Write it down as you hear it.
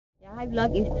My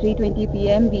vlog is 3:20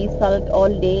 p.m. We sulked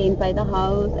all day inside the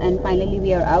house and finally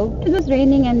we are out. It was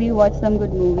raining and we watched some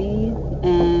good movies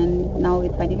and now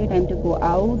it's finally time to go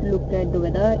out. Look at the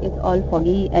weather. It's all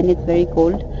foggy and it's very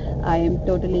cold. I am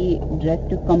totally dressed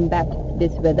to combat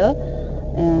this weather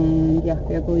and yeah,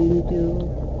 we are going to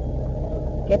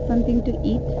get something to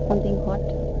eat, something hot.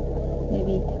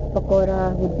 Maybe pakora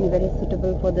would be very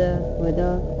suitable for the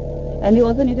weather. And we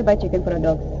also need to buy chicken for our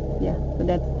dogs. Yeah, so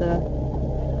that's the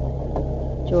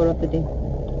chore of the day.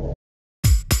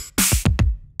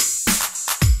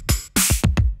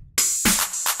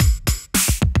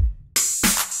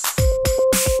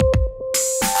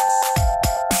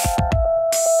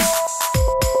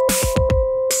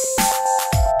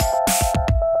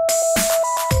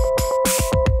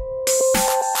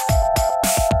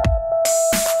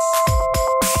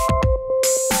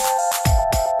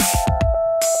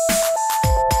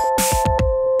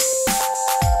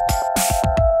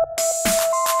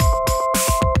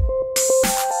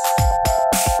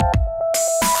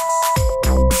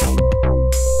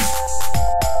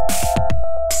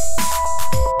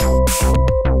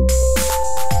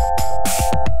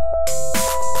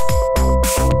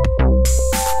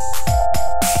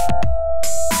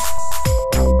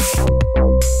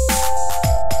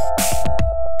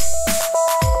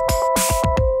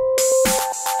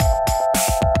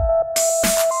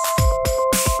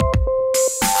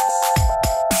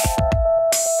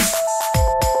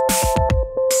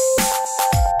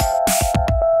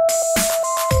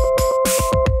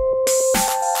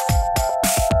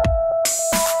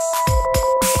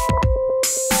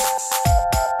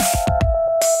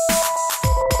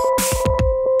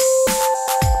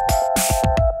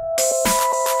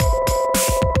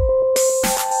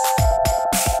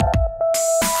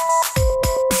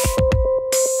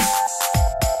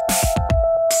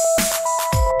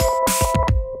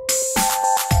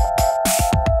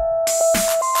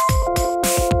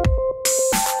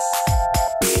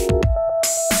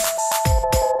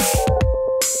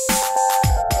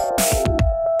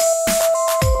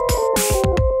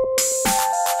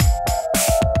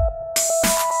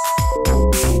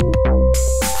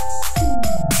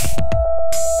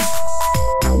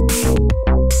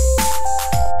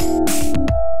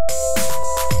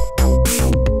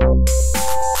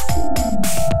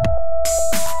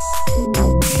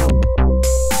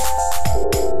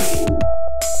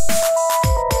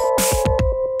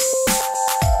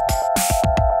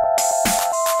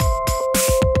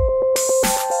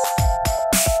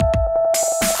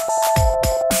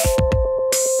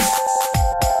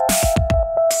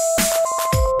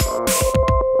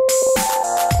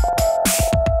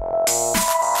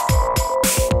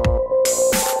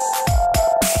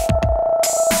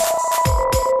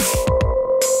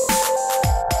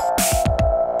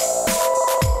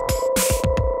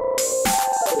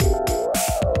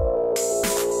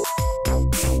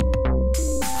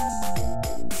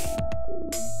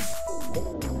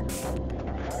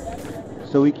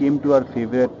 So we came to our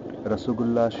favorite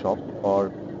Rasgulla shop,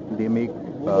 or they make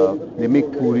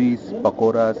puris,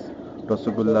 pakoras,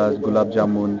 rasgullas, gulab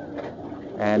jamun,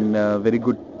 and very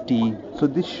good tea. So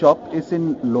this shop is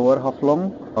in Lower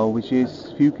Haflong, which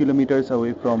is few kilometers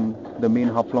away from the main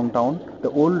Haflong town.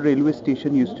 The old railway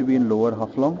station used to be in Lower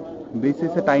Haflong. This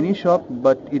is a tiny shop,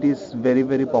 but it is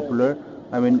very popular.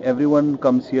 I mean, everyone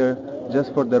comes here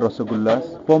just for the rasgullas.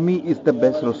 For me, it's the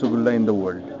best rasgulla in the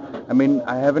world. I mean,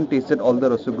 I haven't tasted all the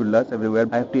rasgullas everywhere.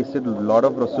 I have tasted a lot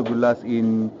of rasgullas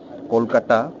in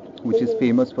Kolkata, which is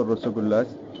famous for rasgullas,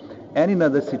 and in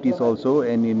other cities also,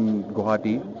 and in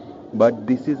Guwahati. But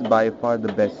this is by far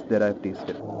the best that I've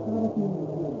tasted.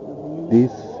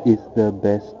 This is the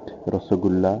best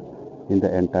rasgulla in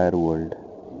the entire world.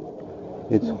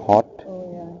 It's hot.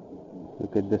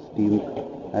 Look at the steam.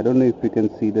 I don't know if you can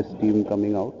see the steam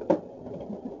coming out.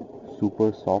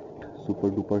 Super soft, super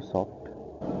duper soft.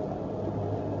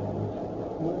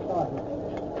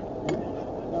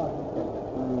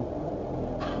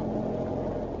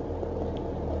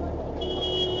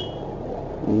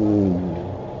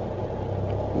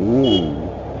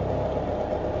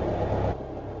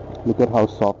 Look at how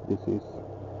soft this is.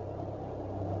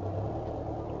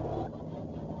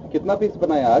 कितना piece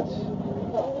बनाया आज?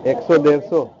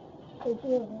 100-150.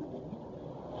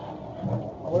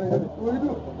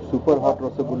 Super hot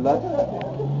rasgulla,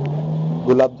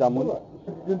 gulab jamun.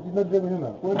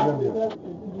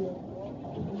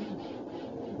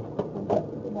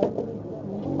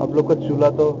 आप लोग का चूल्हा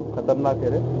तो खतरनाक है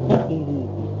रे.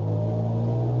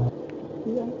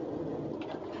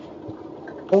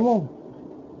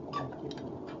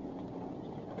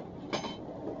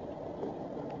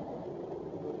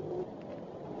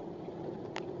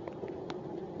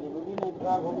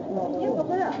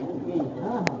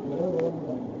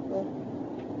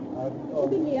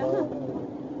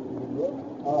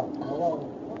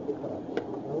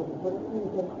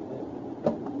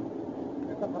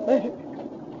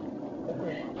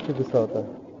 गुस्सा होता है।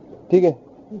 ठीक है,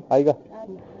 आएगा।